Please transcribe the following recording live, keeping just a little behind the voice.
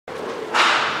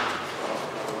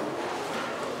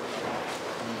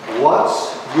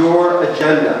What's your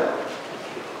agenda?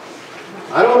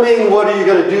 I don't mean what are you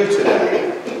going to do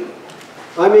today.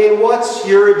 I mean, what's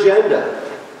your agenda?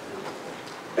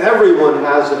 Everyone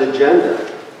has an agenda.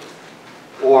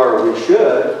 Or we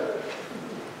should.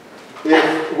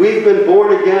 If we've been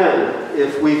born again,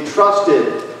 if we've trusted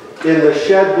in the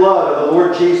shed blood of the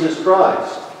Lord Jesus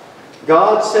Christ,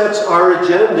 God sets our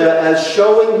agenda as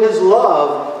showing His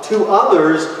love to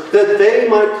others that they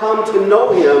might come to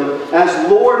know Him as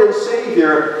Lord and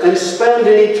Savior and spend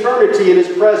an eternity in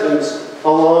His presence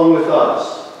along with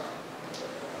us.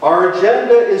 Our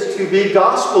agenda is to be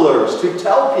gospelers, to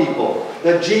tell people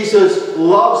that Jesus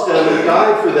loves them and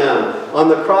died for them on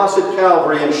the cross at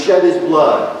Calvary and shed His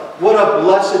blood. What a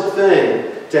blessed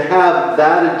thing to have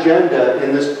that agenda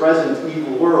in this present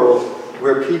evil world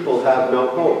where people have no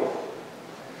hope.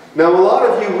 Now, a lot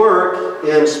of you work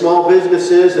in small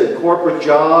businesses and corporate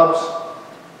jobs,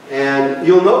 and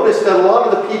you'll notice that a lot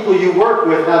of the people you work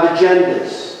with have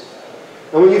agendas.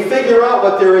 And when you figure out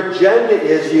what their agenda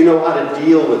is, you know how to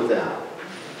deal with them.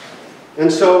 And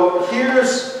so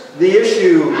here's the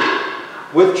issue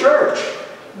with church.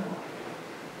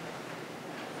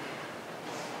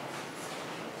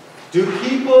 Do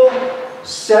people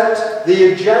set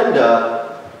the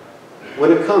agenda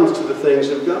when it comes to the things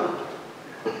of God?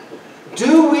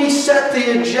 Do we set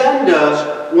the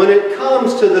agenda when it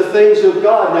comes to the things of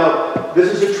God? Now,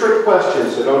 this is a trick question,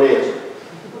 so don't answer.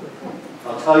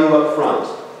 I'll tell you up front.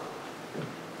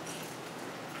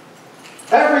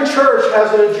 Every church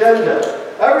has an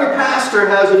agenda. Every pastor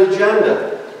has an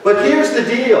agenda. But here's the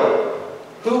deal.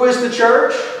 Who is the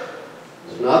church?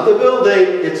 It's not the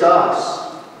building, it's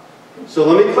us. So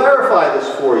let me clarify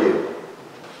this for you.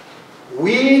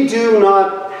 We do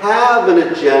not have an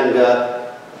agenda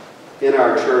in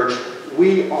our church.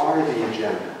 We are the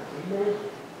agenda.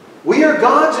 We are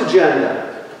God's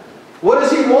agenda. What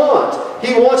does He want?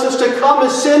 He wants us to come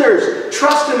as sinners,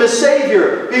 trust Him as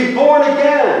Savior, be born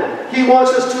again. He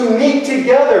wants us to meet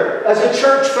together as a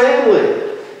church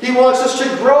family. He wants us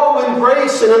to grow in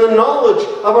grace and in the knowledge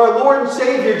of our Lord and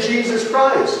Savior, Jesus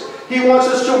Christ. He wants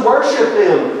us to worship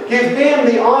Him, give Him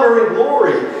the honor and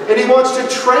glory. And He wants to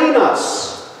train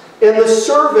us in the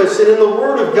service and in the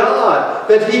Word of God,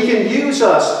 that He can use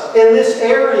us in this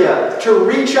area to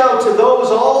reach out to those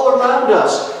all around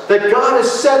us that God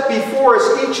has set before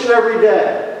us each and every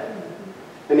day.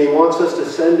 And He wants us to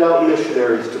send out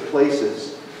missionaries to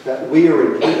places that we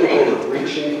are incapable of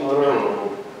reaching on our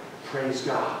own. Praise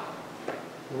God.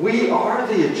 We are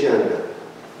the agenda.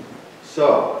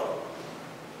 So,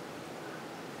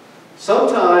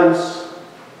 sometimes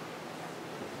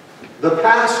the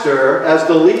pastor, as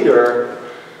the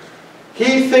leader,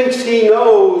 he thinks he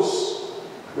knows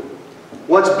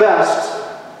what's best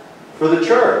for the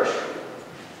church.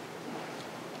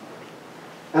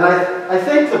 And I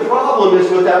think the problem is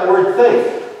with that word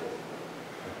think.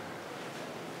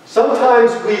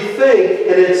 Sometimes we think,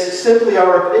 and it's simply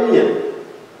our opinion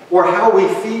or how we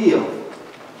feel.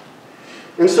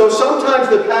 And so sometimes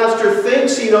the pastor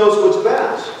thinks he knows what's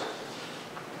best.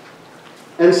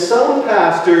 And some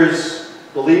pastors,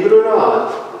 believe it or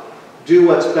not, do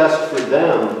what's best for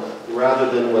them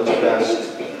rather than what's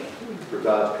best for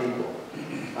God's people.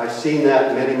 I've seen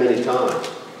that many, many times.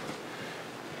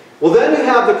 Well, then you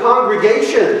have the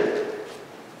congregation.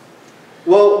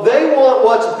 Well, they want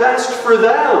what's best for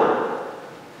them.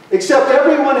 Except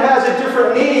everyone has a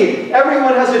different need.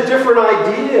 Everyone has a different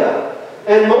idea.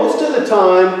 And most of the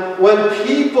time, when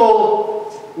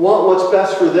people want what's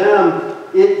best for them,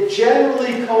 it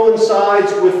generally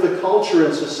coincides with the culture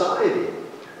and society.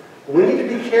 We need to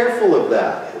be careful of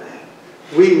that.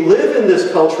 We live in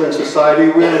this culture and society.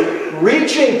 We're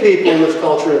reaching people in this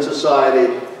culture and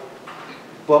society.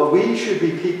 But we should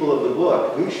be people of the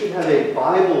book. We should have a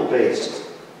Bible-based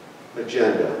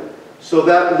agenda. So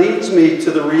that leads me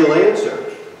to the real answer.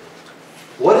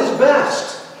 What is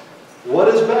best? What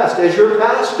is best? As your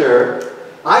pastor,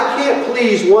 I can't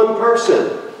please one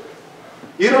person.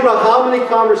 You don't know how many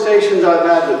conversations I've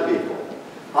had with people.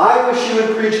 I wish you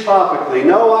would preach topically.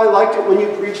 No, I liked it when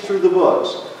you preached through the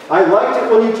books. I liked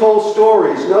it when you told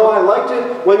stories. No, I liked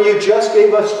it when you just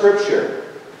gave us scripture.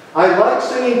 I like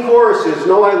singing choruses.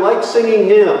 No, I like singing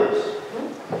hymns.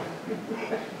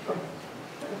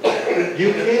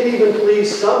 You can't even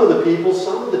please some of the people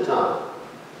some of the time.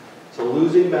 It's a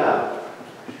losing battle.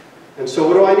 And so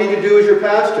what do I need to do as your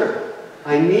pastor?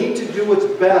 I need to do what's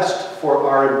best for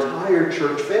our entire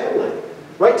church family.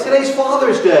 Right? Today's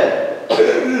Father's Day.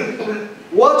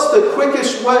 What's the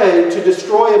quickest way to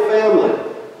destroy a family?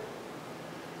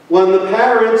 When the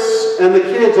parents and the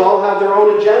kids all have their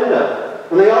own agenda.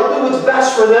 And they all do what's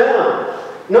best for them.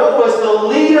 No, as the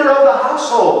leader of the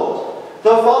household,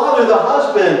 the father, the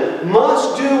husband,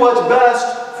 must do what's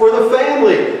best for the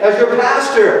family. As your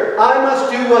pastor, I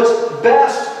must do what's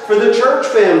best for the church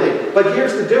family. But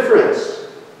here's the difference.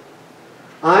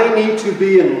 I need to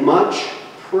be in much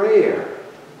prayer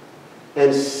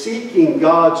and seeking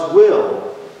God's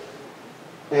will,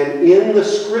 and in the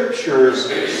Scriptures,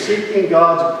 seeking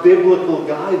God's biblical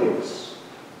guidance.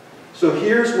 So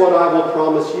here's what I will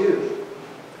promise you.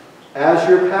 As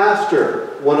your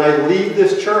pastor, when I lead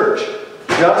this church,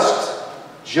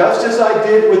 just as I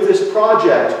did with this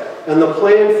project and the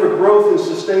plan for growth and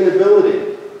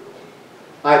sustainability,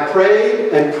 I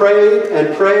prayed and prayed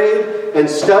and prayed and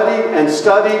studied and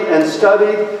studied and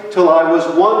studied till I was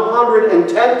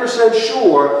 110%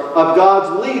 sure of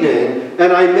God's leading,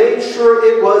 and I made sure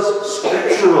it was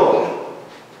scriptural.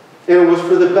 And it was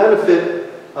for the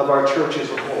benefit of our church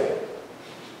as a whole.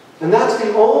 And that's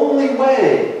the only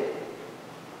way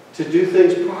to do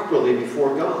things properly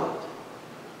before God.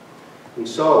 And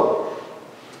so,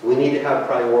 we need to have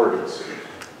priorities.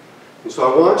 And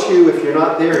so I want you, if you're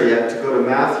not there yet, to go to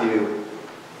Matthew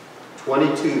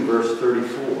 22, verse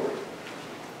 34.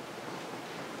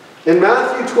 In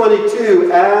Matthew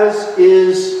 22, as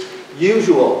is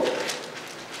usual,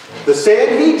 the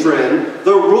Sanhedrin,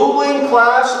 the ruling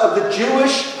class of the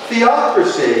Jewish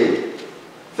theocracy,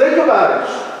 think about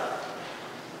it.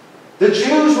 The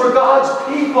Jews were God's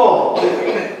people.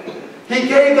 He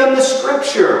gave them the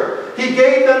Scripture. He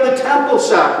gave them the temple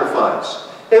sacrifice.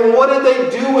 And what did they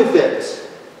do with it?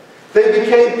 They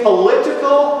became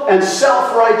political and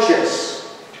self-righteous.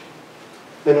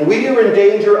 And we are in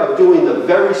danger of doing the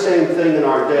very same thing in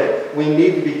our day. We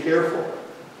need to be careful.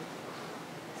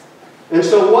 And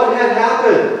so what had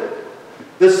happened?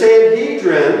 The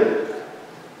Sanhedrin,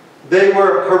 they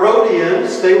were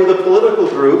Herodians, they were the political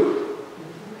group.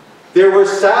 There were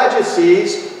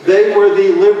Sadducees, they were the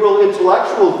liberal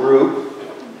intellectual group.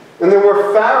 And there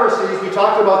were Pharisees, we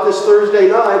talked about this Thursday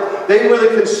night, they were the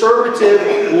conservative,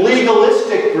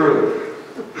 legalistic group.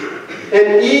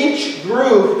 And each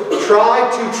group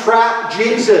tried to trap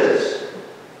Jesus.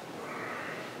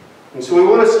 And so we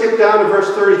want to skip down to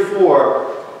verse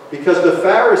 34, because the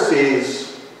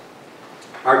Pharisees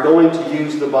are going to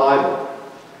use the Bible.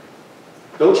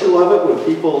 Don't you love it when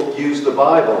people use the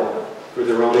Bible for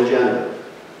their own agenda?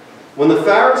 When the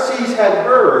Pharisees had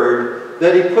heard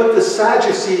that he put the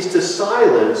Sadducees to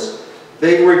silence,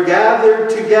 they were gathered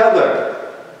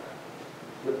together.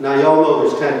 Now you all know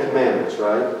there's 10 commandments,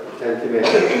 right? 10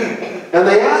 commandments. And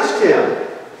they asked him,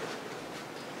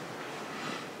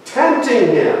 tempting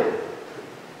him.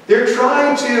 They're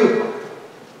trying to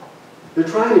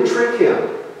trick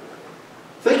him.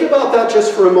 Think about that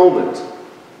just for a moment.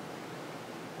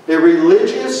 A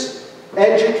religious,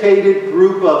 educated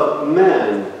group of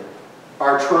men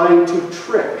are trying to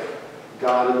trick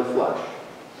God in the flesh.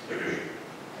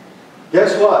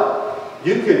 Guess what?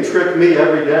 You can trick me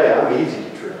every day. I'm easy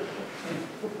to trick.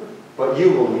 But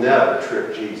you will never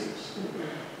trick Jesus.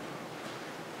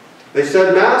 They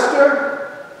said,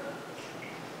 Master,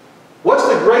 what's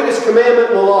the greatest commandment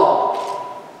in the law?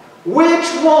 Which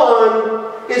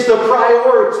one is the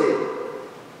priority?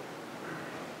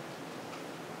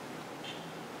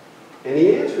 And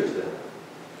he answers them.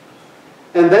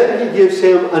 And then he gives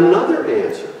him another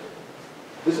answer.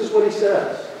 This is what he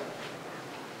says.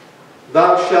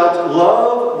 Thou shalt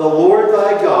love the Lord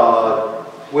thy God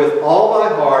with all thy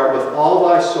heart, with all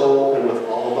thy soul, and with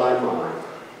all thy mind.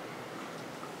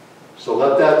 So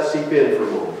let that seep in for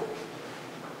a moment.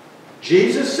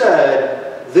 Jesus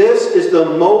said, this is the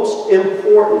most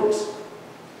important.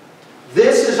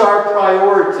 This is our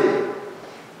priority.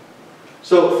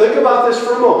 So think about this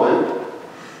for a moment.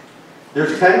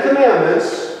 There's 10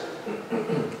 commandments.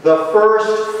 The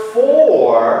first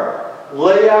 4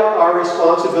 lay out our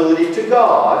responsibility to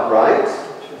God, right?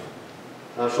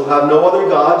 Thou shalt have no other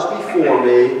gods before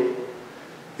me.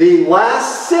 The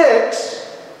last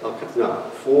 6,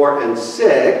 4 and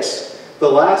 6, the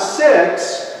last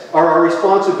 6 are our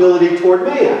responsibility toward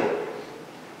man.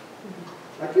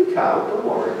 I can count, don't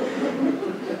worry.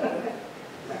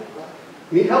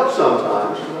 Need help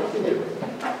sometimes, but I can do it.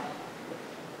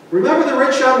 Remember the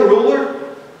rich young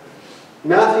ruler?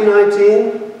 Matthew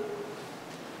 19?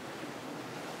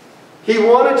 He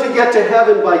wanted to get to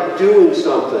heaven by doing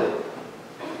something.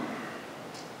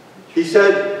 He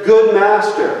said, good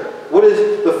master. What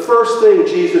is the first thing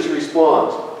Jesus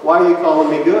responds? Why are you calling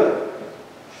me good?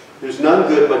 There's none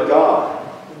good but God.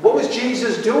 What was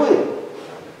Jesus doing?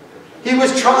 He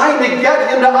was trying to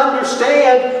get him to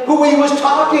understand who he was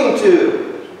talking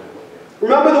to.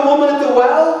 Remember the woman at the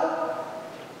well?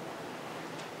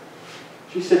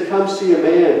 She said, come see a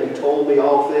man who told me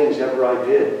all things ever I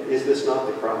did. Is this not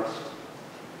the Christ?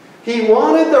 He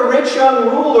wanted the rich young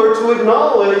ruler to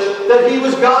acknowledge that he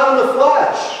was God in the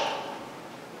flesh.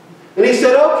 And he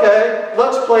said, okay,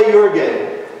 let's play your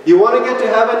game. You want to get to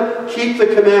heaven? Keep the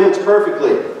commandments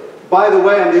perfectly. By the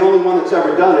way, I'm the only one that's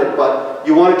ever done it, but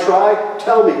you want to try?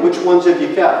 Tell me, which ones have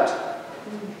you kept?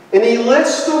 And he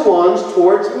lists the ones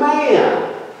towards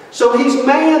man. So he's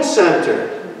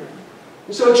man-centered.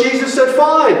 And so Jesus said,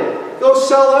 fine, go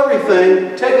sell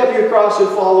everything, take up your cross and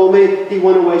follow me. He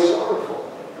went away sorrowful.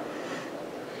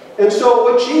 And so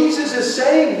what Jesus is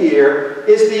saying here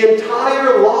is the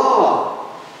entire law.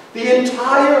 The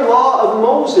entire law of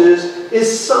Moses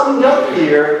is summed up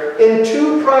here in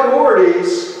two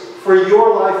priorities for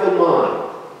your life and mine.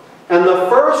 And the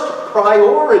first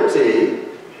priority,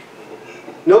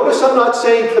 notice I'm not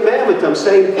saying commandment, I'm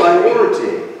saying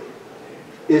priority,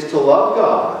 is to love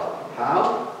God.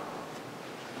 How?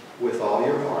 With all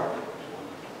your heart.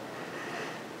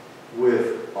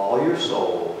 With all your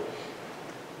soul.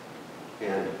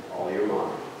 And all your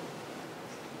mind.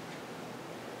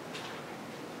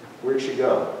 Where'd she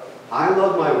go? I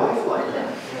love my wife like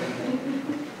that.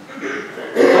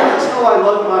 That's how I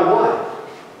love my wife.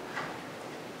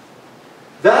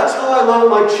 That's how I love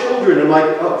my children and my...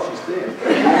 Oh, she's there.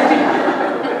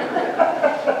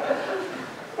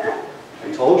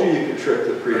 I told you you could trick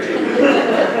the preacher.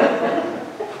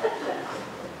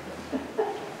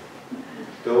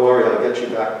 Don't worry, I'll get you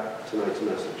back tonight's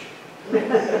message.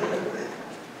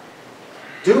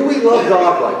 Do we love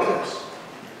God like this?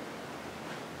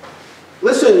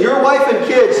 Listen, your wife and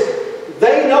kids,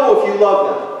 they know if you love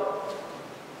them.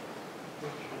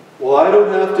 Well, I don't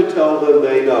have to tell them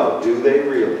they know. Do they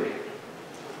really?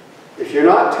 If you're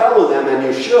not telling them, and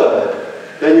you should,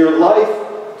 then your life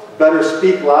better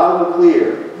speak loud and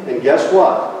clear. And guess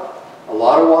what? A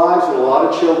lot of wives and a lot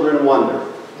of children wonder.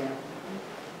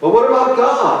 But what about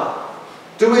God?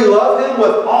 Do we love Him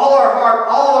with all our heart,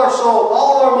 all our soul,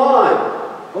 all our mind?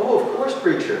 Oh, of course,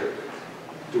 preacher.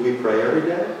 Do we pray every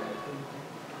day?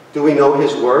 Do we know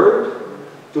His Word?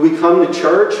 Do we come to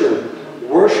church and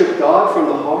worship God from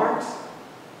the heart?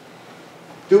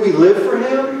 Do we live for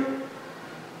Him?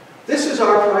 This is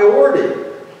our priority.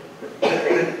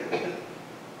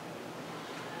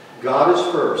 God is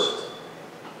first.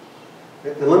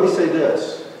 And let me say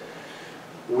this.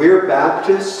 We're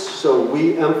Baptists, so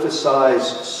we emphasize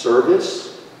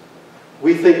service.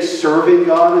 We think serving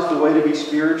God is the way to be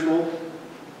spiritual.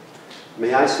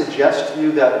 May I suggest to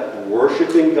you that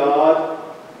worshiping God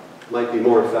might be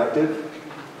more effective?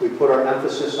 We put our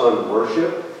emphasis on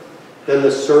worship, then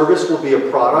the service will be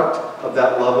a product of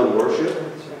that love and worship.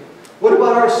 What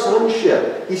about our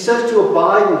sonship? He says to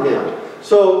abide in Him.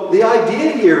 So the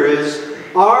idea here is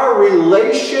our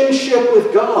relationship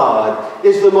with God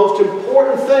is the most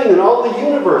important thing in all the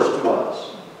universe to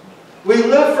us. We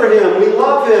live for Him, we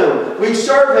love Him, we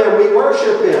serve Him, we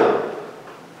worship Him.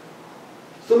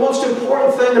 It's the most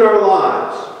important thing in our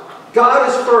lives. God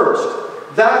is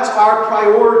first. That's our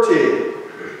priority.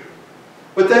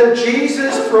 But then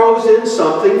Jesus throws in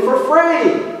something for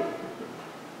free.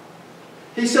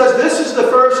 He says, this is the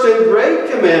first and great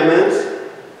commandment,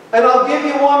 and I'll give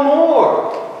you one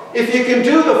more. If you can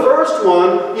do the first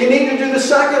one, you need to do the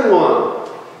second one.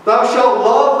 Thou shalt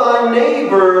love thy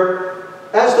neighbor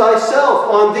as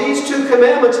thyself. On these two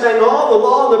commandments hang all the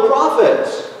law and the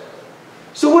prophets.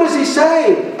 So what is he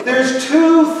saying? There's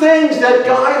two things that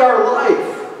guide our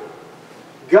life.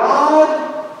 God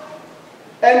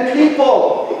and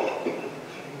people.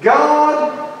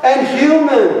 God and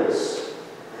humans.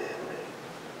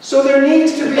 So there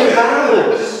needs to be a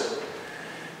balance.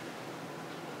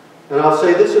 And I'll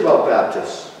say this about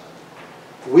Baptists.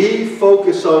 We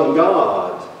focus on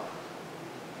God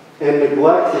and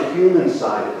neglect the human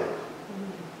side of it.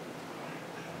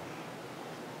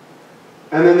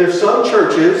 And then there's some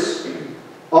churches,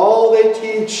 all they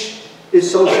teach is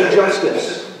social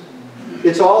justice.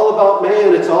 It's all about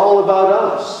man, it's all about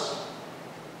us.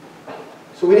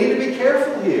 So we need to be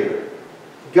careful here.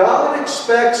 God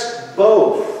expects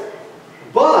both,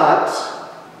 but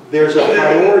there's a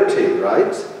priority,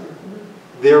 right?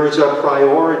 There is a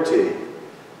priority.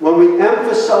 When we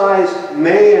emphasize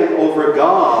man over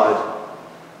God,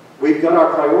 we've got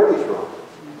our priorities wrong.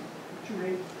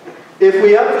 If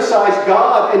we emphasize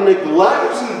God and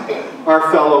neglect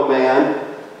our fellow man,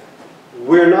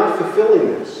 we're not fulfilling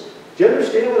this. Do you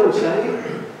understand what I'm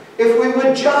saying? If we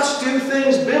would just do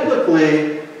things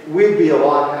biblically, we'd be a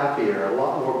lot happier, a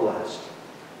lot more blessed.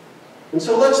 And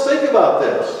so let's think about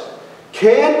this.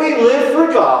 Can we live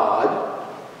for God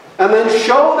and then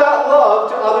show that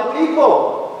love to other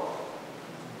people?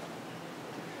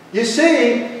 You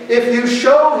see, if you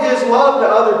show His love to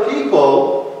other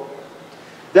people,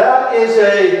 that is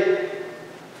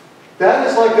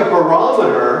like a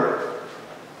barometer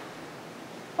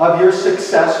of your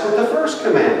success with the first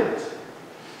commandment.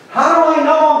 How do I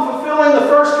know I'm fulfilling the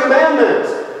first commandment?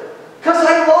 Because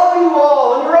I love you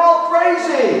all and you're all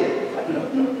crazy.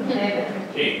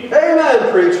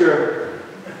 Amen, preacher.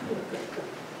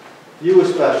 You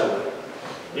especially.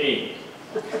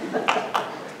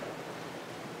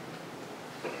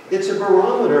 It's a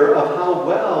barometer of how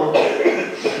well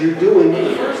you're doing with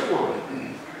the first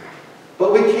one.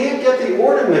 But we can't get the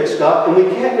order mixed up, and we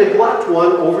can't neglect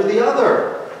one over the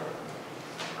other.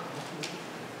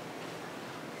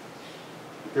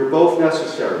 They're both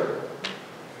necessary.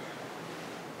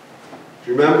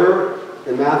 Do you remember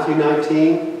in Matthew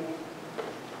 19,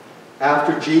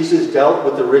 after Jesus dealt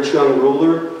with the rich young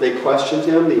ruler, they questioned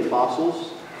him, the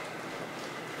apostles?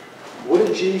 What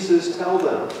did Jesus tell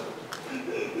them?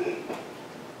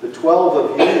 The 12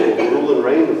 of you will rule and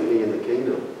reign with me in the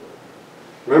kingdom.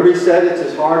 Remember he said it's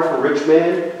as hard for a rich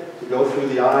man to go through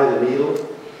the eye of the needle? Do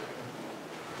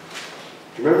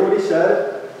you remember what he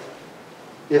said?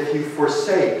 If you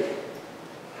forsake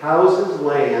houses,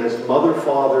 lands, mother,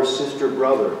 father, sister,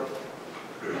 brother,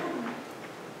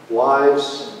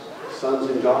 wives, sons,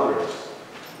 and daughters.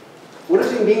 What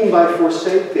does he mean by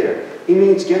forsake there? He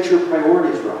means get your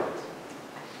priorities right.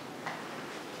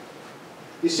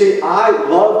 You see, I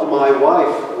loved my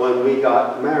wife when we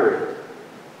got married.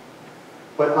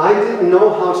 But I didn't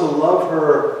know how to love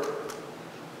her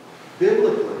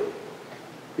biblically.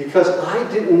 Because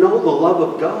I didn't know the love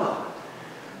of God.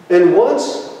 And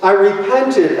once I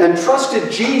repented and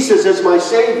trusted Jesus as my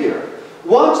Savior,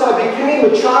 once I became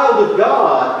a child of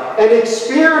God and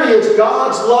experienced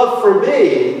God's love for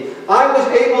me, I was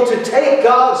able to take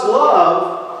God's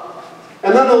love,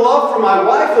 and then the love for my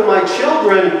wife and my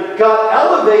children got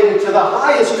elevated to the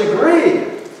highest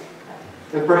degree.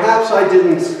 And perhaps I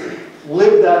didn't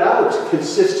live that out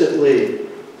consistently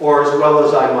or as well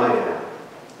as I might have.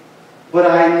 But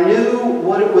I knew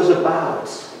what it was about.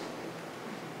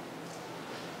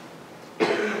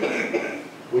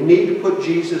 We need to put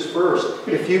Jesus first.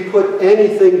 If you put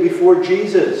anything before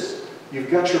Jesus,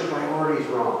 you've got your priorities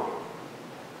wrong.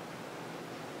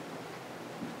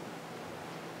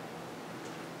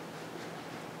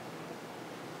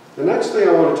 The next thing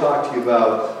I want to talk to you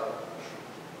about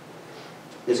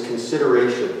is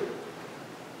consideration.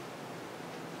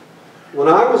 When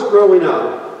I was growing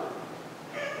up,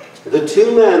 the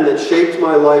two men that shaped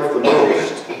my life the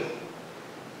most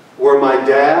were my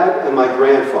dad and my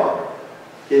grandfather,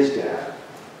 his dad.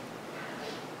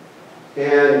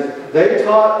 And they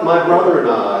taught my brother and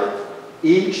I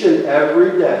each and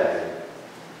every day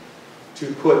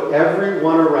to put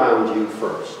everyone around you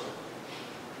first.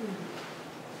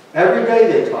 Every day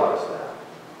they taught us that.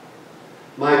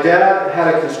 My dad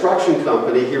had a construction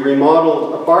company. He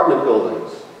remodeled apartment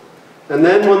buildings. And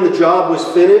then when the job was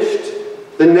finished,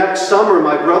 the next summer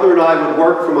my brother and I would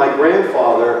work for my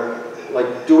grandfather,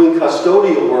 like doing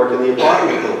custodial work in the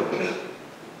apartment buildings.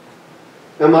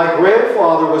 And my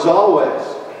grandfather was always,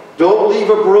 don't leave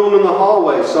a broom in the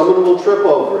hallway, someone will trip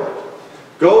over it.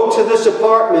 Go to this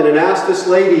apartment and ask this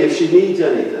lady if she needs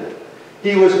anything.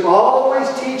 He was always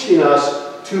teaching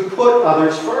us to put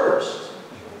others first.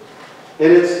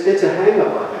 And it's a hang-up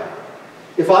I have.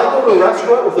 If I go to a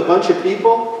restaurant with a bunch of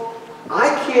people, I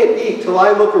can't eat till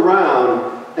I look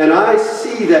around and I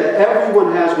see that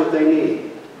everyone has what they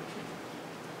need.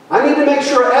 I need to make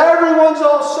sure everyone's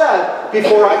all set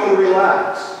before I can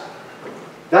relax.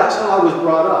 That's how I was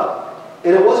brought up.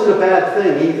 And it wasn't a bad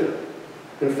thing either.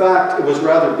 In fact, it was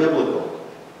rather biblical.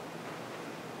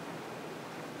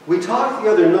 We talked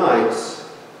the other nights,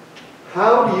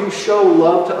 how do you show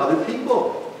love to other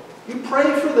people? You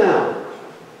pray for them.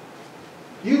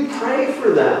 You pray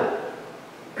for them.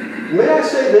 May I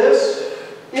say this?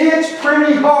 It's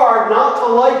pretty hard not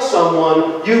to like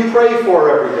someone you pray for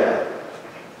every day.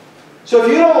 So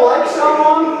if you don't like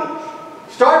someone,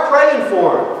 start praying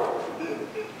for them.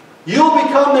 You'll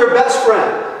become their best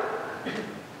friend.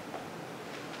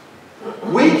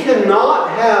 We cannot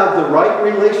have the right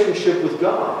relationship with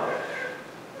God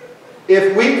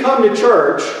if we come to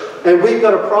church and we've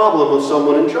got a problem with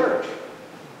someone in church.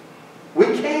 We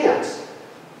can't.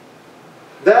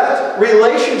 That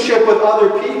relationship with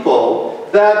other people,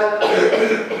 that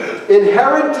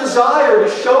inherent desire to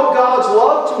show God's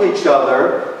love to each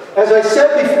other, as I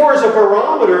said before, is a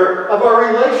barometer of our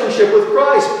relationship with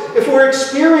Christ. If we're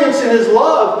experiencing His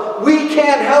love, we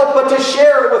can't help but to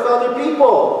share it with other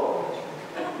people.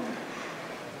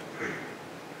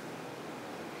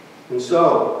 And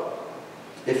so,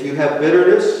 if you have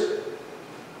bitterness,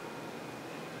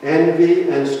 envy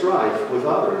and strife with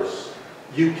others,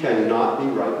 you cannot be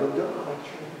right with God.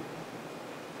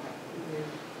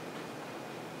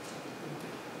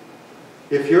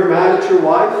 If you're mad at your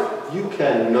wife, you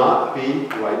cannot be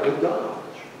right with God.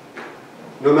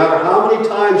 No matter how many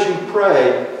times you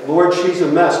pray, Lord, she's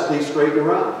a mess, please straighten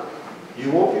her out.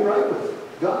 You won't be right with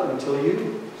God until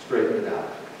you straighten it out,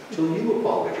 until you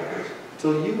apologize,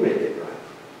 until you make it right.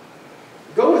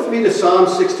 Go with me to Psalm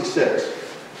 66.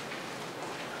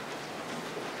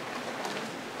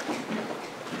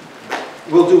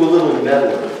 We'll do a little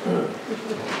medley.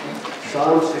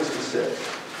 Psalm 66.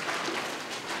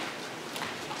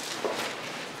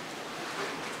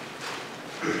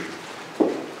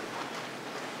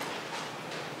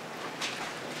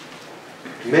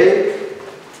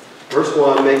 Verse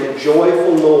 1, make a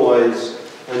joyful noise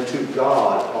unto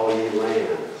God, all ye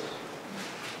lands.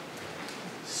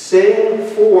 Sing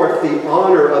forth the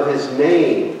honor of his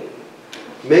name.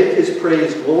 Make his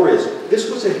praise glorious.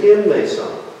 This was a hymn they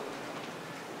sung.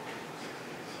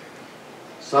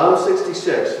 Psalm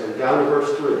 66, and down to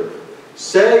verse 3.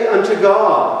 Say unto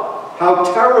God, how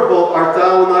terrible art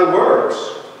thou in thy works.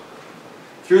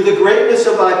 Through the greatness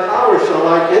of thy power shall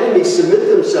thine enemies submit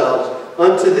themselves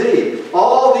unto thee.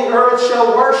 All the earth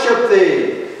shall worship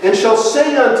thee, and shall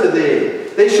sing unto thee.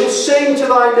 They shall sing to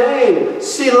thy name.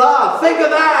 Selah. Think of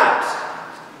that.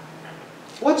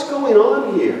 What's going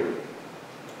on here?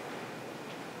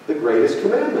 The greatest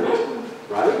commandment,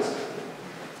 right?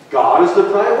 God is the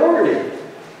priority.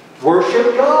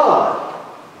 Worship God.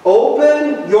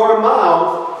 Open your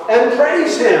mouth and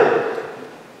praise him.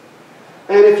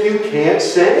 And if you can't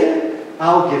sing,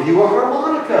 I'll give you a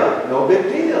harmonica. No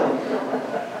big deal.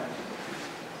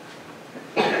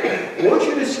 I want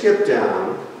you to skip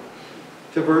down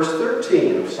to verse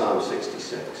 13 of Psalm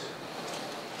 66.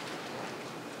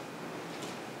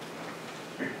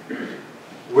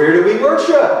 Where do we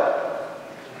worship?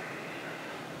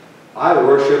 I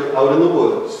worship out in the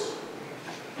woods.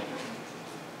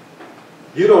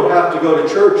 You don't have to go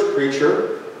to church,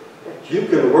 preacher. You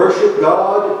can worship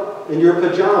God in your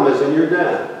pajamas in your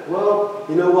den. Well,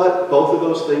 you know what? Both of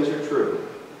those things are true.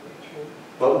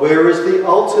 But where is the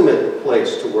ultimate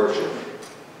place to worship?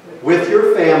 With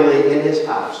your family in his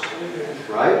house.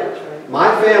 Right? My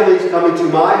family's coming to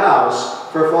my house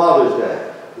for Father's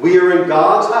Day. We are in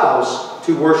God's house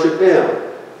to worship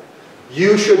him.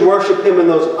 You should worship him in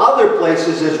those other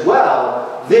places as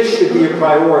well. This should be a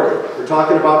priority. We're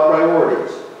talking about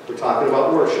priorities. We're talking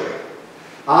about worship.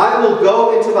 I will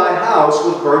go into thy house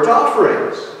with burnt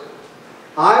offerings.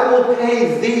 I will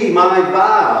pay thee my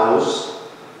vows,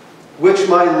 which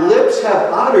my lips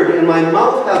have uttered and my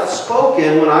mouth hath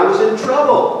spoken when I was in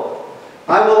trouble.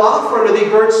 I will offer unto thee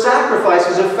burnt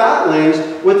sacrifices of fatlings,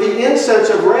 with the incense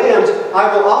of rams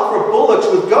I will offer bullocks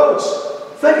with goats.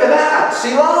 Think of that,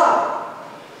 Selah.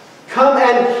 Come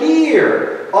and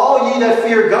hear, all ye that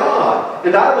fear God,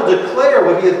 and I will declare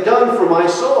what he hath done for my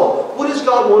soul. What does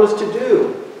God want us to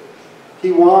do?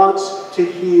 He wants to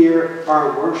hear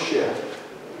our worship.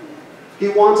 He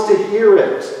wants to hear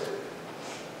it.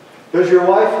 Does your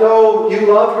wife know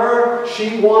you love her?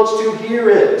 She wants to hear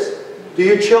it. Do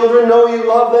your children know you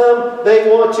love them? They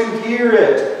want to hear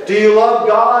it. Do you love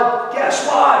God? Guess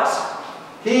what?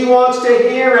 He wants to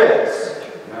hear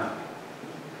it. Yeah.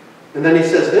 And then he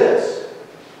says this,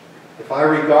 if I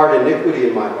regard iniquity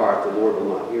in my heart, the Lord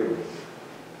will not hear me.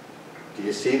 Do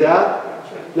you see that?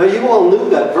 Now you all knew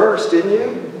that verse, didn't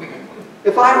you?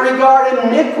 If I regard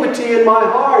iniquity in my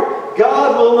heart,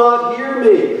 God will not hear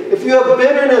me. If you have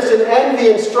bitterness and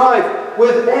envy and strife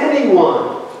with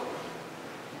anyone,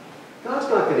 God's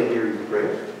not going to hear your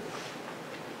prayer.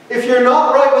 If you're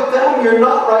not right with them, you're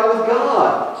not right with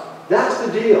God. That's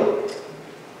the deal.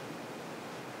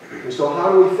 And so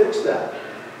how do we fix that?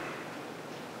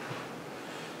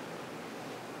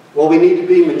 Well, we need to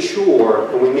be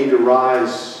mature, and we need to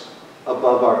rise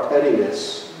above our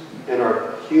pettiness and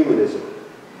our humanism.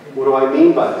 What do I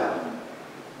mean by that?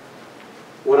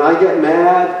 When I get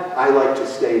mad, I like to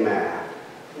stay mad.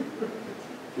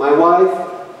 My wife,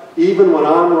 even when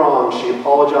I'm wrong, she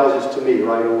apologizes to me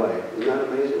right away. Isn't that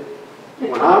amazing?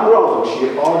 When I'm wrong, she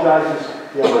apologizes.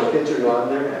 Yeah, my kids are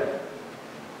nodding their head.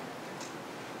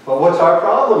 But what's our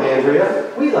problem,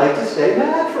 Andrea? We like to stay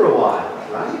mad for a while,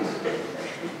 right?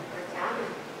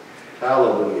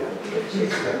 Hallelujah.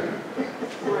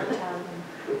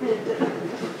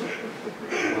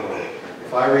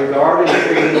 If I regard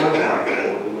anything in my heart, the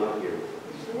Lord will not hear me.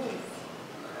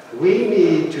 We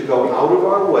need to go out of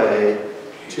our way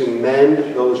to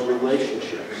mend those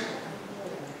relationships.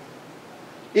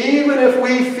 Even if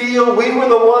we feel we were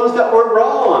the ones that were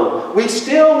wrong, we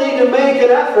still need to make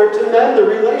an effort to mend the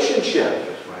relationship.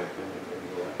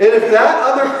 And if that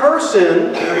other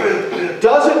person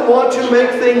doesn't want to make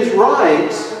things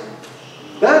right,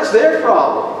 that's their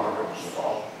problem.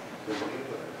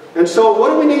 And so what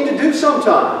do we need to do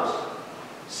sometimes?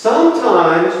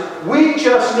 Sometimes we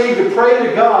just need to pray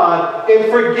to God and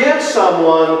forgive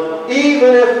someone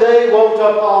even if they won't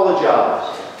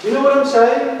apologize. You know what I'm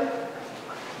saying?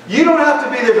 You don't have to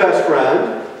be their best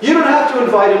friend. You don't have to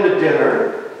invite them to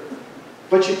dinner.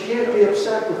 But you can't be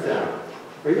upset with them.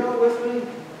 Are you all with me?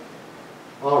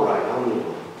 All right, I'll move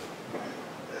on.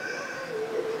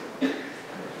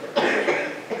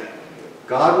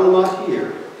 God will not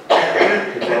hear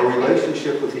if our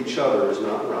relationship with each other is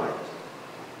not right.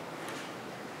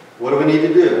 What do we need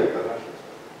to do?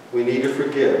 We need to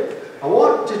forgive. I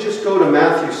want to just go to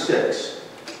Matthew 6.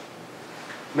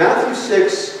 Matthew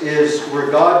 6 is where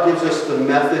God gives us the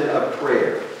method of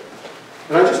prayer.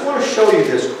 And I just want to show you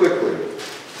this quickly.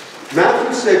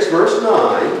 Matthew 6, verse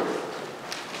 9.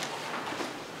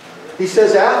 He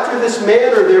says, "After this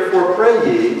manner, therefore, pray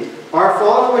ye, Our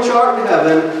Father which art in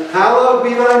heaven, hallowed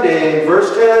be thy name."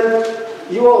 Verse 10,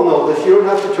 you all know this, you don't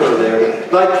have to turn there.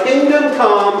 "Thy kingdom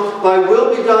come, thy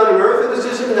will be done on earth as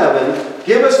it is in heaven.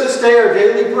 Give us this day our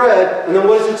daily bread." And then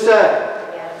what does it say?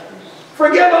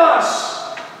 Forgive us!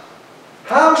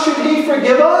 How should he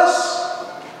forgive us?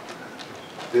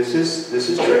 This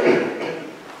is tricky.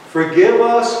 Forgive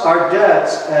us our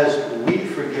debts as we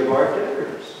forgive our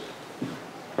debtors.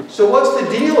 So what's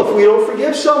the deal if we don't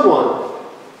forgive someone?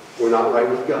 We're not right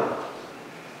with God.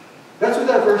 That's what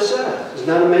that verse says. Isn't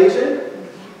that amazing?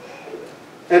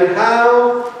 And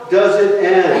how does it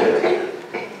end?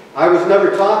 I was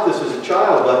never taught this as a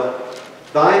child, but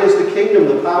thine is the kingdom,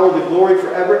 the power, the glory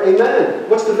forever. Amen.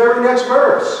 What's the very next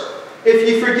verse? "If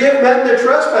ye forgive men their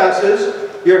trespasses,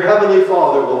 your heavenly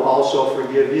Father will also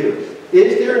forgive you."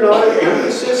 Is there not an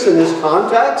emphasis in this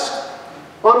context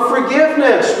on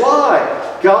forgiveness? Why?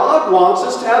 God wants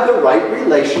us to have the right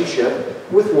relationship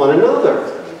with one another.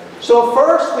 So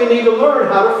first we need to learn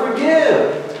how to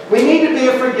forgive. We need to be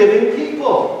a forgiving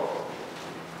people.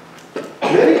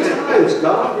 Many times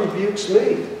God rebukes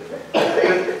me.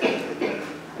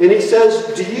 And he says,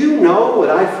 "Do you know what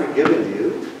I've forgiven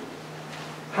you?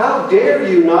 How dare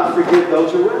you not forgive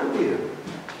those around you?"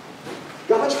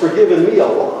 God's forgiven me a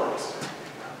lot.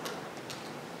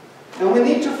 And we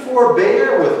need to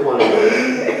forbear with one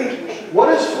another. What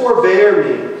does forbear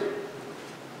mean?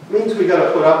 It means we got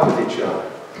to put up with each other.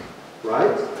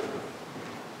 Right?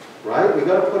 Right? We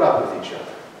got to put up with each other.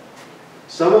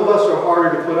 Some of us are harder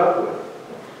to put up with.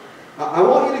 I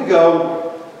want you to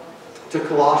go to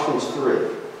Colossians 3.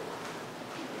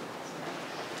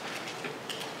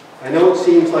 I know it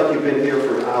seems like you've been here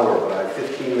for an hour, but I have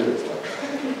 15 minutes left.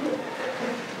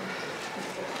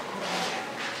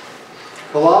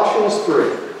 Colossians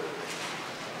 3.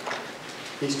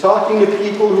 He's talking to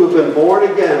people who have been born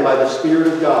again by the Spirit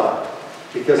of God,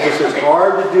 because this is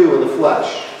hard to do in the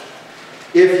flesh.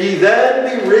 "If ye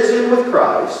then be risen with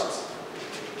Christ,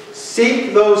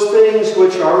 seek those things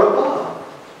which are above."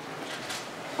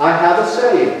 I have a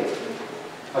saying.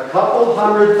 A couple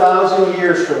 100,000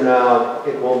 years from now,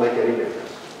 it won't make any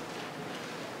difference.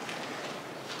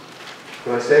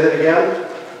 Can I say that again?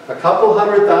 A couple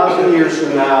 100,000 years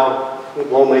from now, it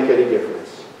won't make any difference.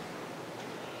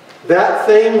 That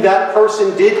thing that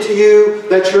person did to you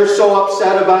that you're so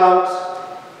upset about,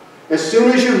 as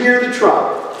soon as you hear the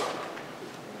trumpet,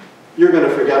 you're going to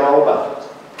forget all about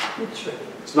it.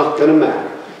 It's not going to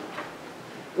matter.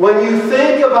 When you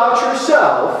think about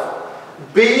yourself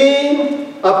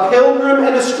being a pilgrim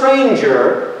and a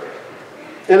stranger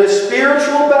in a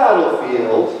spiritual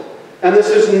battlefield, and this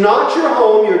is not your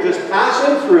home, you're just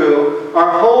passing through. Our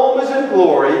home is in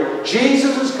glory.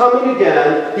 Jesus is coming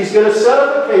again. He's going to set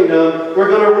up a kingdom. We're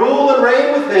going to rule and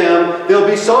reign with him. There'll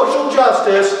be social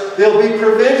justice. There'll be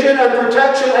provision and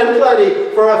protection and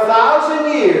plenty for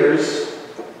 1,000 years.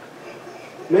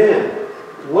 Man,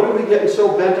 what are we getting so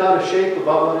bent out of shape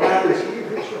about what happens here?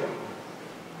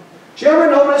 Do you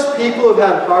ever notice people who've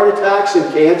had heart attacks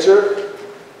and cancer?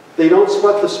 They don't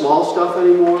sweat the small stuff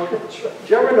anymore. Did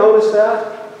you ever notice that?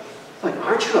 Like,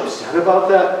 aren't you upset about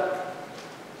that?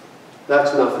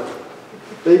 That's nothing.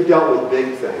 They've dealt with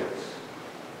big things.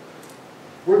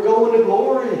 We're going to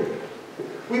glory.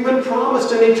 We've been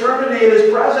promised an eternity in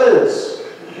his presence.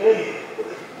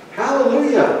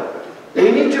 Hallelujah.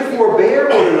 We need to forbear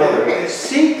one another.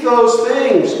 Seek those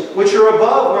things which are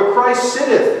above, where Christ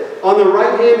sitteth on the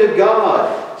right hand of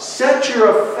God. Set your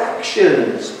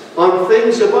affections on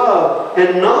things above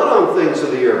and not on things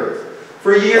of the earth.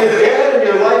 For ye are dead, and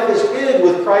your life is hid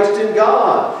with Christ in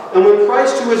God. And when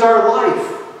Christ, who is our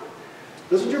life,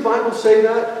 doesn't your Bible say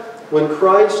that? When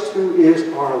Christ, who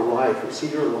is our life, is He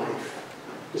your life?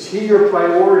 Is He your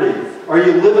priority? Are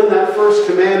you living that first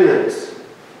commandment?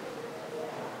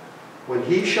 When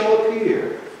He shall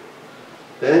appear,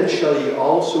 then shall ye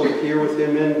also appear with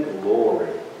Him in glory.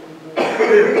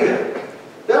 Then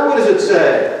what does it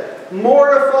say?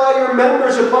 Mortify your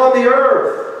members upon the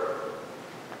earth.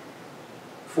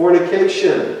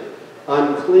 Fornication,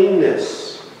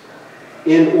 uncleanness,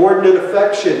 inordinate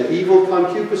affection, evil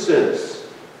concupiscence.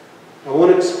 I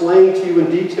won't explain to you in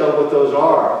detail what those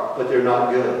are, but they're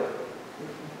not good.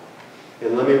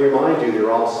 And let me remind you,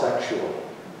 they're all sexual.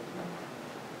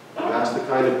 And that's the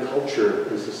kind of culture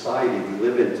and society we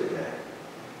live in today.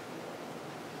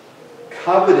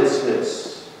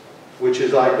 Covetousness, which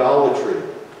is idolatry,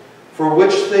 for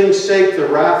which things' sake the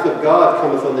wrath of God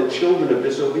cometh on the children of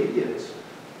disobedience,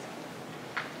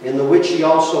 in the which ye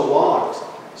also walked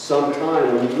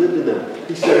sometime when ye lived in them.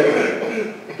 He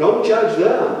said, don't judge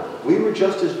them. We were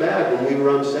just as bad when we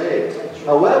were unsaved.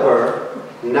 However,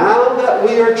 now that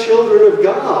we are children of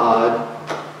God,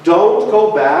 don't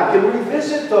go back and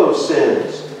revisit those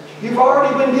sins. You've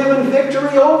already been given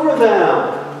victory over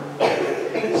them.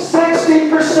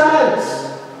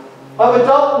 60% of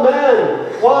adult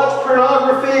men watch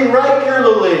pornography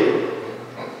regularly.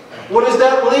 What does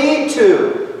that lead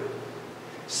to?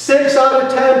 6 out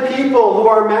of 10 people who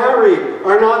are married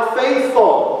are not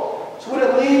faithful. That's what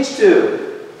it leads to.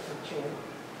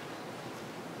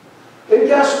 And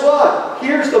guess what?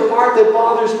 Here's the part that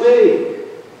bothers me.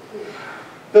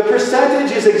 The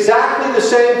percentage is exactly the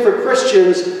same for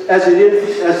Christians as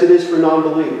it is for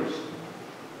non-believers.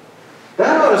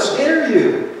 That ought to scare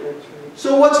you.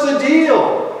 So what's the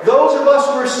deal? Those of us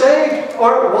who are saved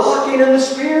are walking in the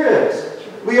Spirit.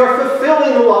 We are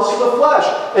fulfilling the lusts of the flesh.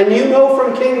 And you know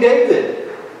from King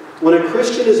David, when a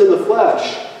Christian is in the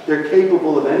flesh, they're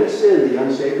capable of any sin the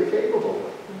unsaved are capable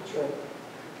of. That's right.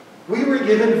 We were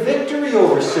given victory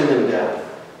over sin and death.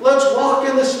 Let's walk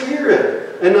in the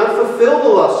Spirit and not fulfill the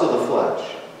lusts of the flesh.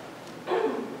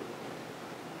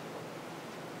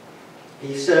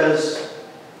 He says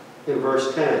in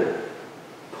verse 10,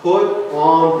 put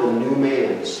on the new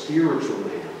man, the spiritual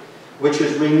man, which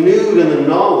is renewed in the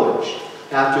knowledge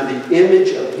after the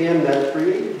image of Him that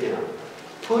created him.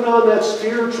 Put on that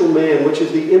spiritual man, which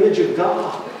is the image of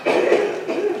God.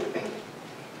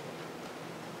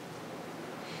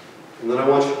 And then I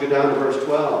want you to go down to verse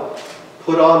 12.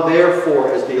 Put on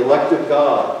therefore as the elect of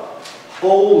God,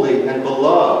 holy and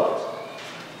beloved.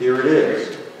 Here it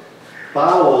is.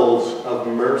 Bowels of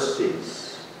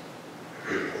mercies.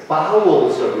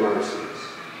 Bowels of mercies.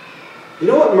 You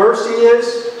know what mercy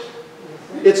is?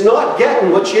 It's not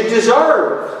getting what you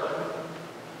deserve.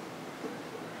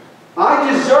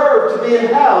 I deserve to be in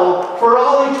hell for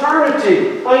all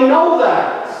eternity. I know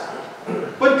that.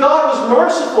 But God was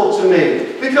merciful to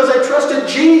me because I trusted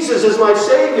Jesus as my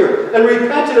Savior and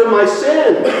repented of my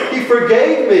sin. He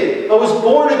forgave me. I was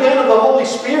born again of the Holy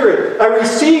Spirit. I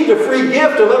received a free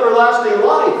gift of everlasting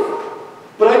life.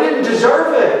 But I didn't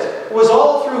deserve it. It was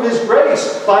all through His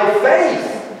grace by faith.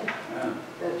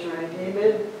 That's right.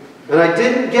 Amen. And I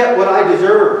didn't get what I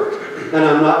deserved. And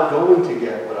I'm not going to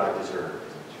get what I deserved.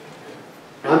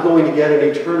 I'm going to get an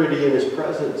eternity in His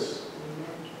presence.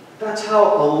 That's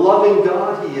how a loving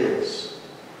God He is.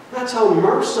 That's how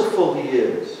merciful He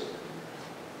is.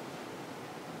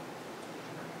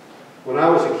 When I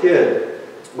was a kid,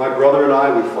 my brother and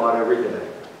I, we fought every day.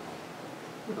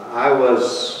 I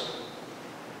was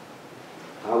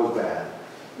bad.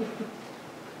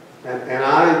 And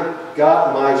I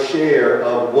got my share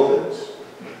of whoopings.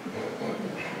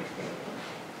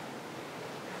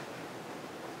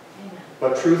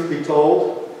 But truth be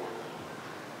told,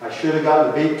 I should have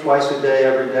gotten beat twice a day,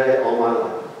 every day, all my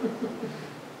life.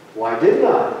 Why didn't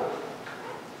I?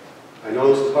 I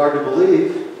know this is hard to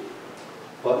believe,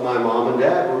 but my mom and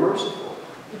dad were merciful.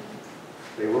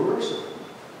 They were merciful.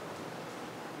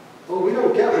 Oh, we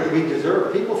don't get what we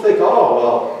deserve. People think, oh,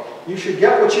 well, you should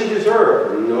get what you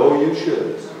deserve. No, you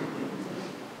shouldn't.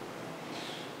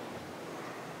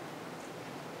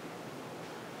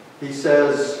 He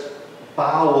says,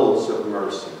 bowels of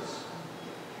mercies,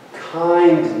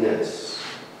 kindness,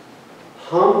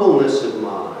 humbleness of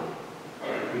mind,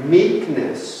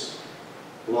 meekness,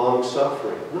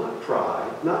 long-suffering, not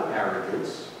pride, not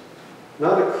arrogance,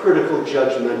 not a critical,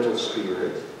 judgmental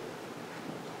spirit.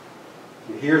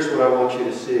 And here's what I want you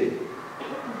to see.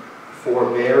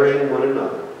 Forbearing one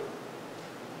another.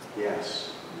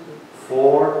 Yes.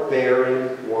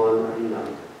 Forbearing one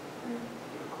another.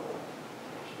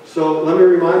 So let me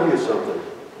remind you of something.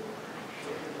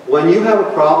 When you have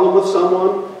a problem with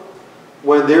someone,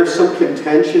 when there's some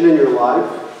contention in your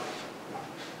life,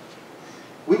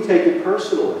 we take it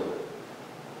personally.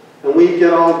 And we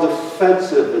get all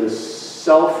defensive and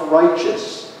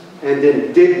self-righteous and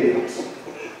indignant.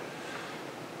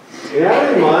 May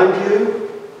I remind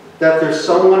you that there's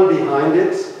someone behind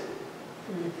it?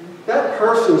 That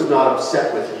person's not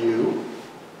upset with you.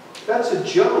 That's a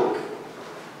joke.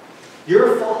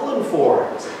 You're fallen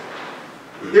for it.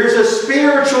 There's a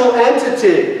spiritual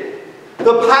entity,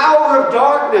 the power of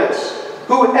darkness,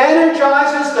 who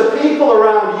energizes the people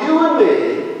around you and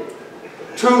me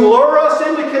to lure us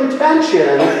into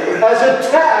contention as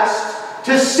a test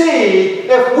to see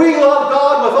if we love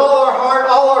God with all our heart,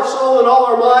 all our soul, and all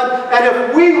our mind, and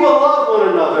if we will love one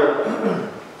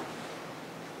another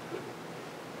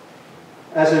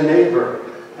as a neighbor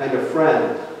and a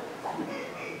friend,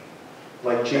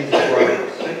 like Jesus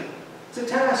was. It's a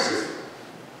test.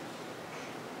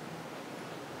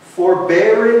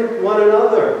 Forbearing one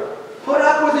another. Put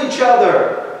up with each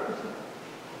other.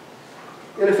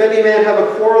 And if any man have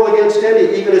a quarrel against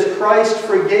any, even as Christ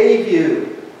forgave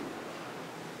you,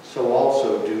 so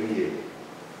also do ye.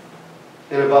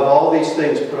 And above all these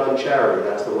things put on charity,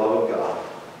 that's the love of God,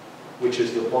 which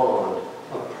is the bond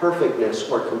of perfectness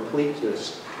or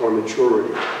completeness or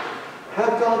maturity.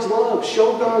 Have God's love.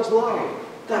 Show God's love.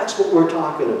 That's what we're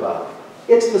talking about.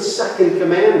 It's the second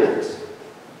commandment.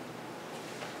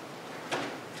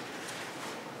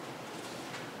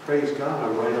 Praise God,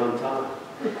 I'm right on time.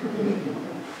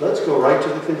 Let's go right to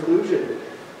the conclusion.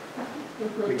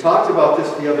 We talked about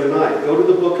this the other night. Go to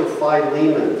the book of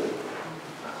Philemon.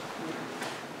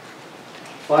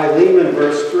 Philemon,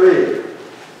 verse 3.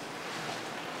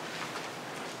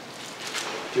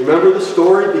 Do you remember the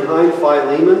story behind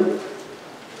Philemon?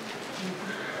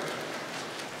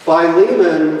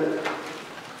 Philemon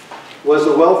was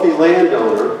a wealthy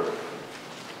landowner,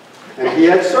 and he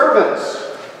had servants.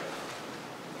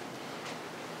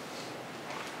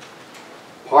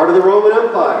 Part of the Roman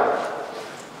Empire.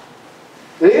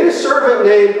 And he had a servant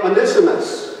named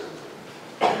Onesimus.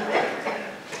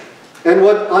 And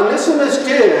what Onesimus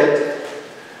did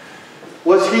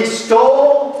was he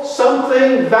stole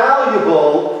something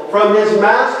valuable from his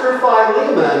master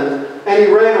Philemon, and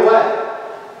he ran away.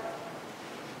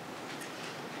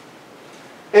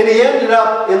 And he ended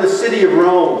up in the city of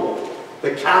Rome,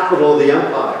 the capital of the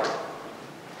empire.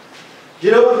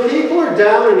 You know, when people are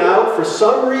down and out, for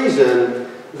some reason,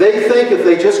 they think if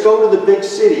they just go to the big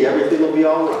city, everything will be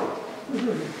all right.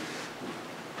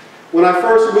 When I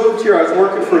first moved here, I was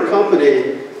working for a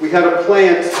company. We had a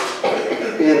plant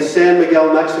in San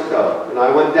Miguel, Mexico. And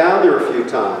I went down there a few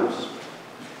times.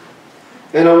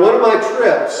 And on one of my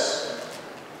trips,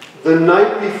 the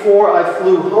night before I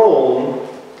flew home,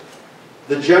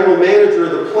 the general manager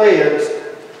of the plant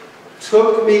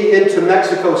took me into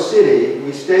Mexico City.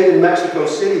 We stayed in Mexico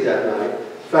City that night.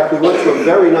 In fact, we went to a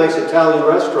very nice Italian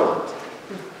restaurant.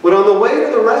 But on the way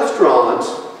to the restaurant,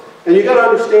 and you got to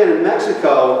understand, in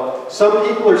Mexico, some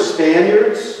people are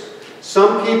Spaniards,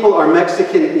 some people are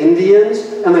Mexican Indians,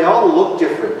 and they all look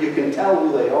different. You can tell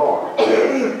who they are.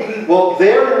 Well,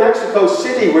 there in Mexico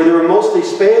City, where there were mostly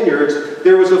Spaniards,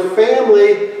 there was a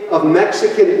family of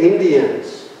Mexican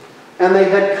Indians. And they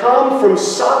had come from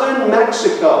southern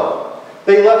Mexico.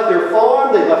 They left their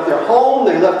farm, they left their home,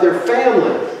 they left their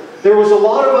family. There was a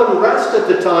lot of unrest at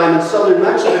the time in southern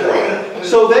Mexico.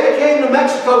 So they came to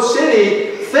Mexico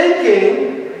City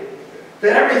thinking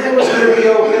that everything was going to be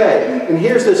okay. And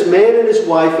here's this man and his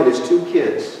wife and his 2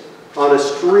 kids on a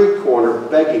street corner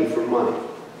begging for money.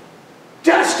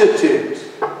 Destitute!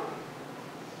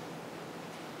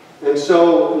 And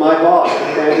so my boss,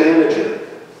 the plant manager,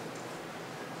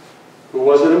 who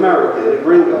was an American, a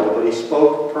gringo, but he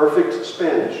spoke perfect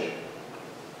Spanish.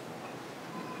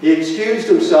 He excused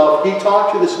himself. He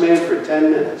talked to this man for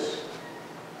 10 minutes.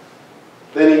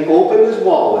 Then he opened his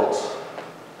wallet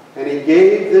and he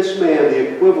gave this man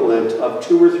the equivalent of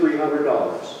 $200 or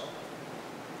 $300.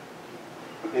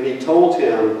 And he told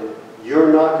him,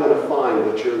 "You're not going to find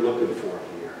what you're looking for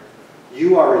here.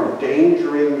 You are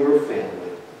endangering your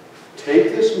family.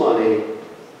 Take this money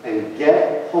and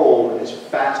get home as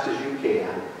fast as you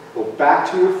can. Go back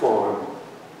to your farm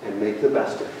and make the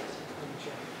best of it."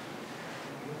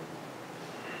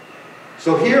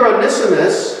 So here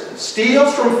Onesimus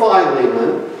steals from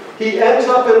Philemon. He ends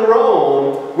up in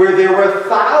Rome, where there were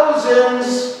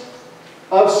thousands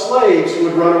of slaves who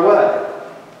had run away.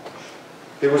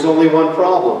 There was only one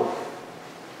problem.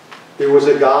 There was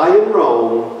a guy in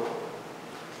Rome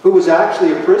who was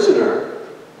actually a prisoner,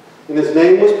 and his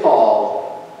name was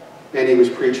Paul, and he was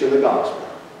preaching the gospel.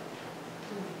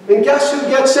 And guess who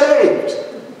gets saved?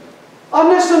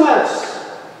 Onesimus.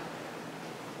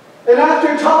 And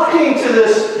after talking to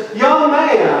this young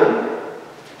man,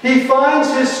 he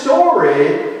finds his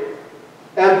story,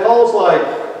 and Paul's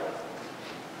like,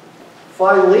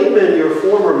 Philemon, your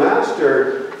former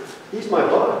master, he's my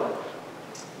buddy.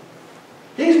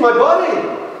 He's my buddy.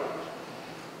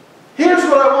 Here's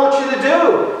what I want you to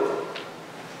do.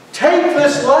 Take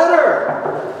this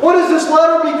letter. What does this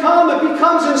letter become? It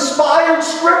becomes inspired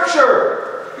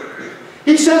scripture.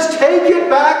 He says, take it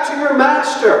back to your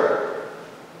master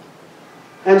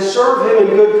and serve him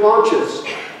in good conscience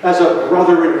as a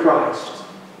brother in Christ.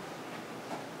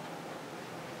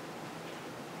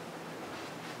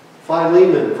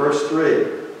 Philemon, verse 3.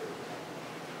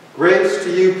 Grace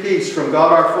to you, peace from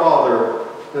God our Father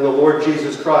and the Lord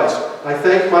Jesus Christ. I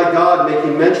thank my God,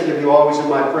 making mention of you always in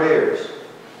my prayers,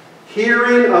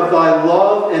 hearing of thy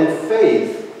love and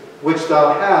faith which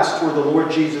thou hast toward the Lord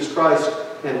Jesus Christ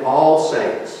and all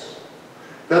saints,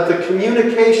 that the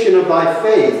communication of thy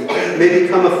faith may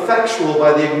become effectual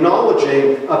by the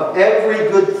acknowledging of every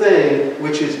good thing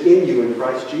which is in you in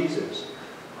Christ Jesus.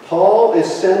 Paul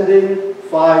is sending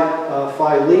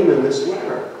Philemon this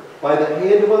letter by the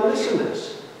hand of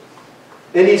Onesimus.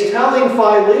 And he's telling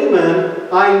Philemon,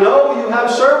 I know you have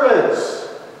servants.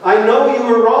 I know you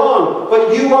were wrong,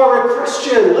 but you are a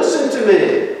Christian. Listen to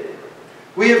me.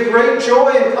 We have great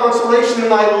joy and consolation in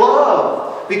thy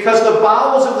love, because the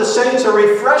bowels of the saints are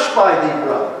refreshed by thee,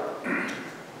 brother.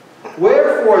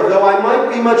 Wherefore, though I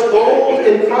might be much bold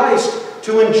in Christ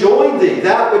to enjoin thee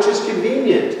that which is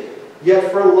convenient,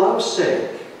 yet for love's sake,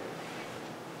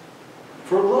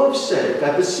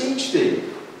 I beseech thee,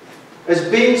 as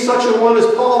being such a one as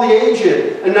Paul the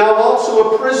aged, and now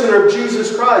also a prisoner of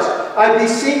Jesus Christ, I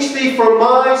beseech thee for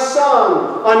my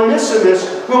son,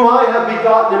 Onesimus, whom I have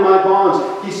begotten in my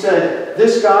bonds. He said,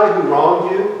 this guy who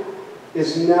wronged you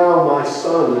is now my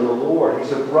son in the Lord.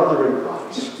 He's a brother in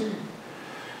Christ.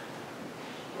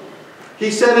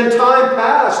 He said, in time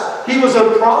past, he was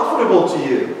unprofitable to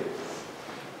you.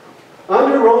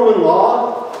 Under Roman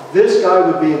law, this guy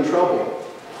would be in trouble.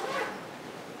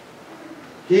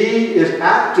 He is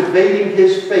activating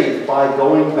his faith by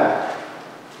going back.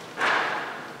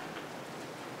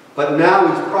 But now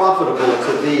he's profitable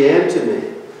to thee and to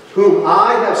me, whom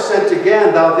I have sent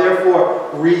again. Thou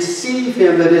therefore receive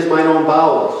him that is mine own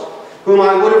bowels, whom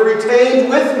I would have retained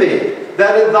with me,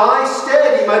 that in thy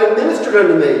stead he might have ministered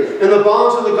unto me in the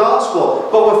bonds of the gospel.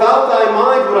 But without thy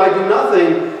mind would I do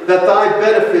nothing, that thy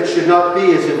benefit should not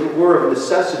be as if it were of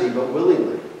necessity, but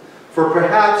willingly. For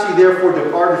perhaps he therefore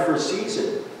departed for a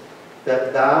season,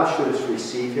 that thou shouldest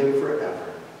receive him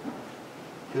forever.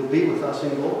 He'll be with us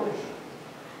in glory.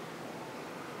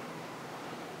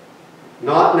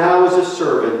 Not now as a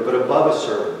servant, but above a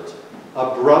servant,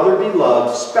 a brother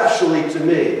beloved, specially to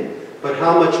me, but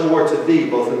how much more to thee,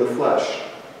 both in the flesh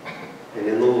and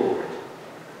in the Lord.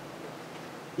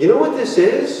 You know what this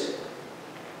is?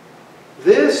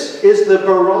 This is the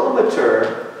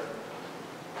barometer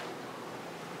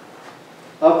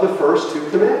of the first two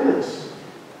commandments.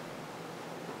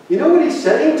 You know what he's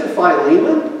saying to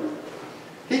Philemon?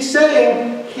 He's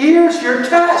saying, here's your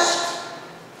test.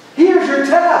 Here's your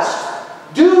test.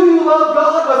 Do you love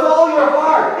God with all your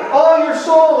heart, all your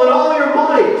soul, and all your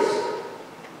might?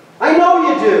 I know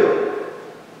you do.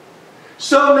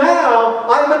 So now,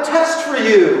 I have a test for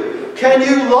you. Can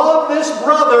you love this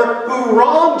brother who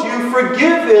wronged you,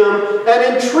 forgive him,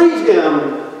 and entreat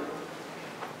him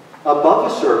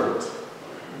above a servant,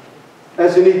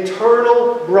 as an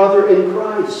eternal brother in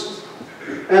Christ,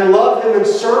 and love him and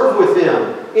serve with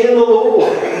him in the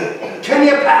Lord? Can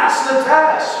you pass the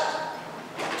test?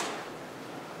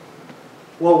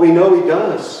 Well, we know he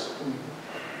does,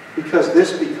 because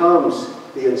this becomes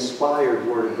the inspired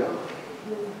Word of God.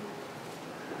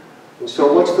 And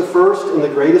so what's the first and the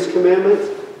greatest commandment?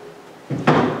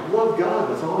 Love God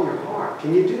with all your heart.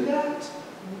 Can you do that?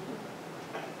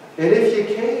 And if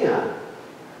you can,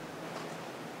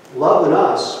 loving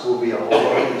us will be a whole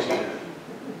lot easier.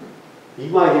 You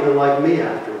might even like me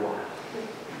after a while.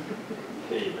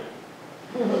 Amen.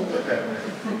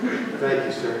 Thank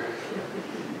you, sir.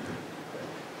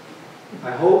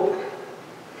 I hope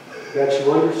that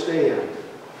you understand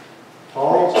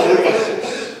Paul's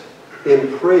emphasis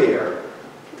in prayer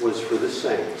was for the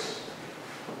saints.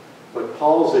 But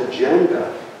Paul's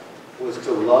agenda was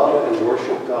to love and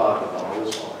worship God with all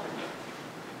his heart.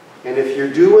 And if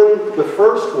you're doing the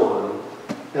first one,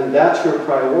 and that's your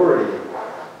priority,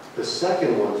 the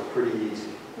second one's pretty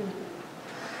easy.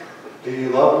 Do you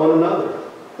love one another?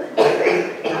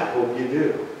 I hope you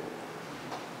do.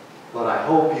 But I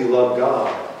hope you love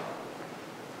God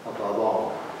above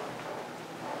all.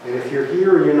 And if you're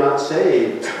here and you're not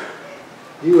saved,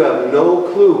 you have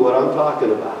no clue what I'm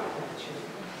talking about.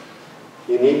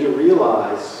 You need to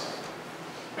realize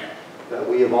that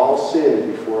we have all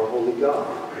sinned before a holy God.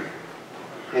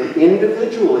 And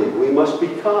individually, we must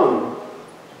become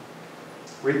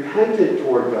repentant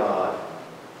toward God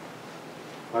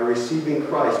by receiving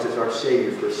Christ as our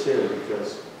Savior for sin,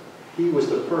 because He was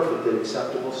the perfect and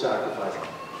acceptable sacrifice.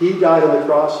 He died on the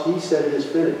cross. He said it is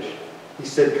finished. He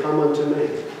said, "Come unto me.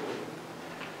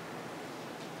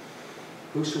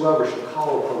 Whosoever shall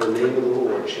call upon the name of the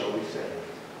Lord shall be saved."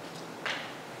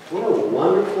 What a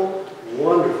wonderful,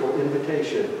 wonderful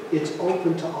invitation. It's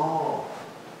open to all.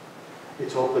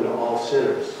 It's open to all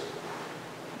sinners.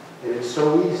 And it's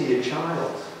so easy a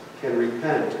child can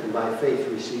repent and by faith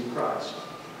receive Christ.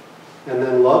 And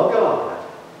then love God.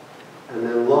 And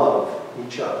then love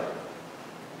each other.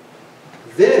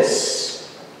 This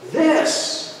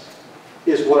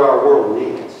is what our world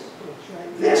needs.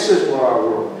 This is what our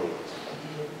world needs.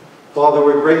 Father,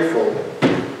 we're grateful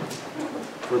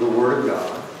for the Word of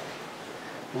God.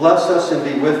 Bless us and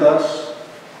be with us.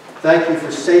 Thank you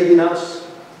for saving us.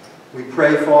 We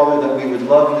pray, Father, that we would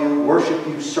love you, worship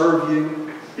you, serve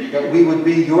you, that we would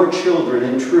be your children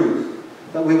in truth,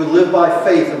 that we would live by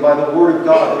faith and by the Word of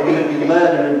God, that we would be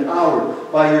led and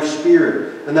empowered by your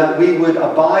Spirit, and that we would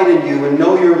abide in you and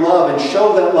know your love and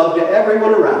show that love to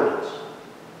everyone around us.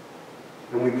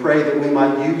 And we pray that we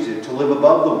might use it to live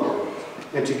above the world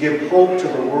and to give hope to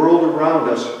the world around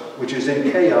us, which is in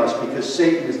chaos because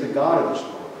Satan is the god of this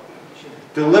world.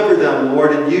 Deliver them,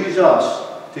 Lord, and use us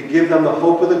to give them the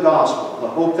hope of the gospel, the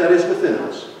hope that is within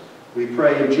us. We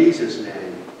pray in Jesus' name.